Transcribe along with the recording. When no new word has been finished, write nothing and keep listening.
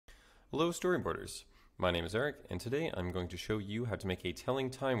Hello storyboarders, my name is Eric and today I'm going to show you how to make a telling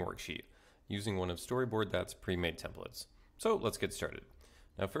time worksheet using one of Storyboard that's pre-made templates. So let's get started.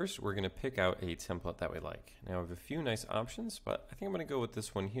 Now first we're going to pick out a template that we like. Now I have a few nice options, but I think I'm going to go with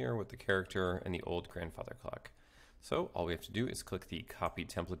this one here with the character and the old grandfather clock. So all we have to do is click the copy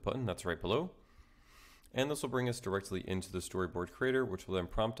template button that's right below, and this will bring us directly into the Storyboard Creator, which will then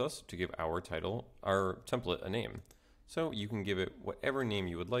prompt us to give our template a name. So you can give it whatever name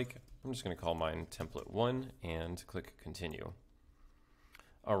you would like. I'm just going to call mine template 1 and click continue.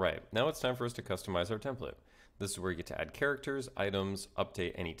 Alright, now it's time for us to customize our template. This is where you get to add characters, items,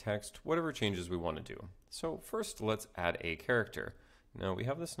 update any text, whatever changes we want to do. So first let's add a character. Now we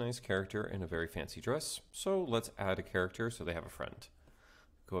have this nice character in a very fancy dress, so let's add a character so they have a friend.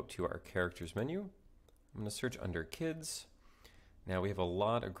 Go up to our characters menu. I'm going to search under kids. Now we have a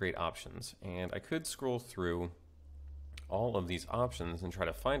lot of great options, and I could scroll through all of these options and try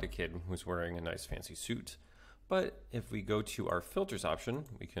to find a kid who's wearing a nice fancy suit. But if we go to our filters option,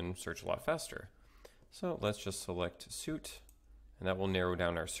 we can search a lot faster. So let's just select suit, and that will narrow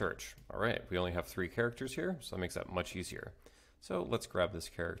down our search. All right, we only have 3 characters here, so that makes that much easier. So let's grab this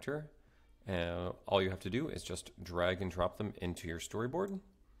character, and all you have to do is just drag and drop them into your storyboard,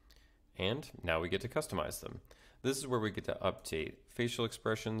 and now we get to customize them. This is where we get to update facial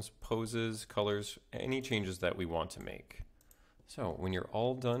expressions, poses, colors, any changes that we want to make. So when you're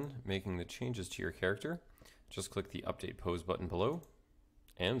all done making the changes to your character, just click the update pose button below,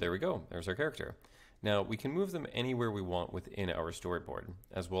 and there we go, there's our character. Now we can move them anywhere we want within our storyboard,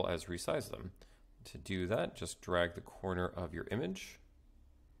 as well as resize them. To do that, just drag the corner of your image,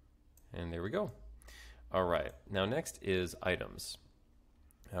 and there we go. All right, now next is items.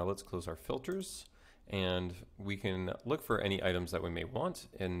 Now let's close our filters, and we can look for any items that we may want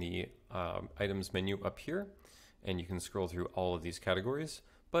in the items menu up here, and you can scroll through all of these categories.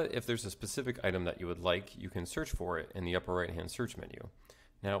 But if there's a specific item that you would like, you can search for it in the upper right hand search menu.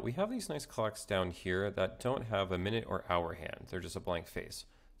 Now we have these nice clocks down here that don't have a minute or hour hand, they're just a blank face.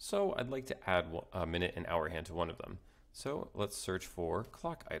 So I'd like to add a minute and hour hand to one of them. So let's search for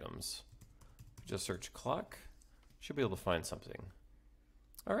clock items. Just search clock, should be able to find something.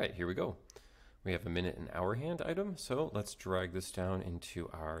 All right, here we go. We have a minute and hour hand item, so let's drag this down into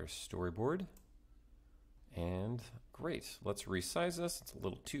our storyboard. And great, let's resize this, it's a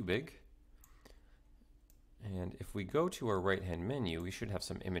little too big. And if we go to our right hand menu, we should have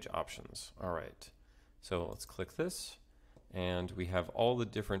some image options. All right, so let's click this, and we have all the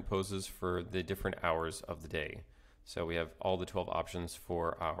different poses for the different hours of the day. So we have all the 12 options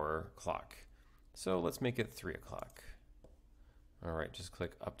for our clock. So let's make it 3 o'clock. All right, just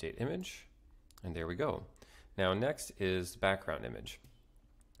click update image. And there we go. Now next is background image.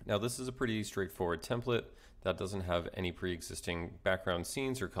 Now this is a pretty straightforward template that doesn't have any pre-existing background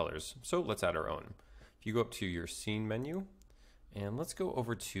scenes or colors. So let's add our own. If you go up to your scene menu, and let's go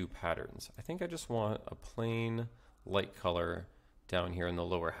over to patterns. I think I just want a plain light color down here in the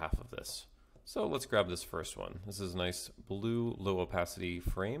lower half of this. So let's grab this first one. This is a nice blue low opacity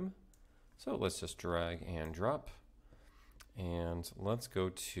frame. So let's just drag and drop. And let's go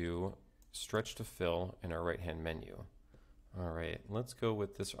to stretch to fill in our right hand menu. All right, let's go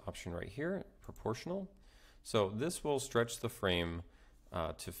with this option right here, proportional. So this will stretch the frame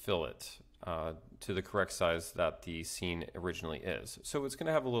to fill it to the correct size that the scene originally is. So it's going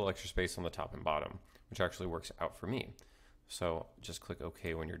to have a little extra space on the top and bottom, which actually works out for me. So just click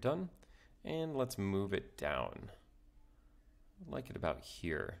OK when you're done, and let's move it down. I like it about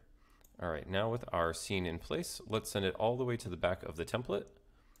here. All right, now with our scene in place, let's send it all the way to the back of the template.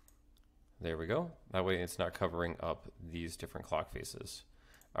 There we go. That way it's not covering up these different clock faces.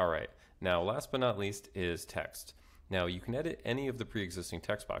 All right, now last but not least is text. Now you can edit any of the pre-existing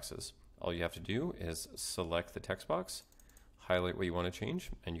text boxes. All you have to do is select the text box, highlight what you want to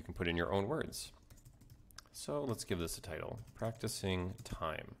change, and you can put in your own words. So let's give this a title, Practicing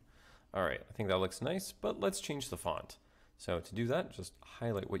Time. All right, I think that looks nice, but let's change the font. So to do that, just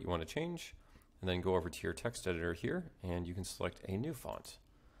highlight what you want to change, and then go over to your text editor here, and you can select a new font.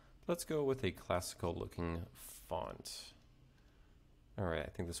 Let's go with a classical looking font. All right, I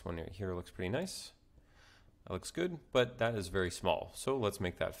think this one right here looks pretty nice. That looks good, but that is very small. So let's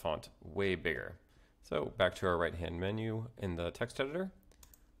make that font way bigger. So back to our right hand menu in the text editor,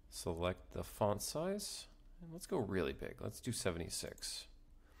 select the font size, and let's go really big. Let's do 76.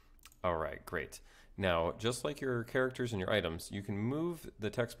 All right, great. Now, just like your characters and your items, you can move the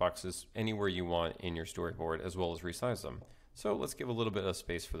text boxes anywhere you want in your storyboard as well as resize them. So let's give a little bit of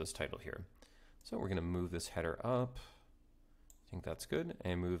space for this title here. So we're going to move this header up. I think that's good.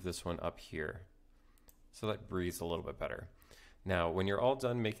 And move this one up here. So that breathes a little bit better. Now, when you're all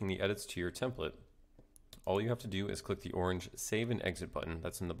done making the edits to your template, all you have to do is click the orange Save and Exit button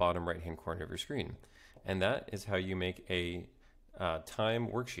that's in the bottom right-hand corner of your screen. And that is how you make a time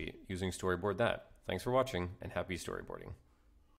worksheet using Storyboard That. Thanks for watching, and happy storyboarding.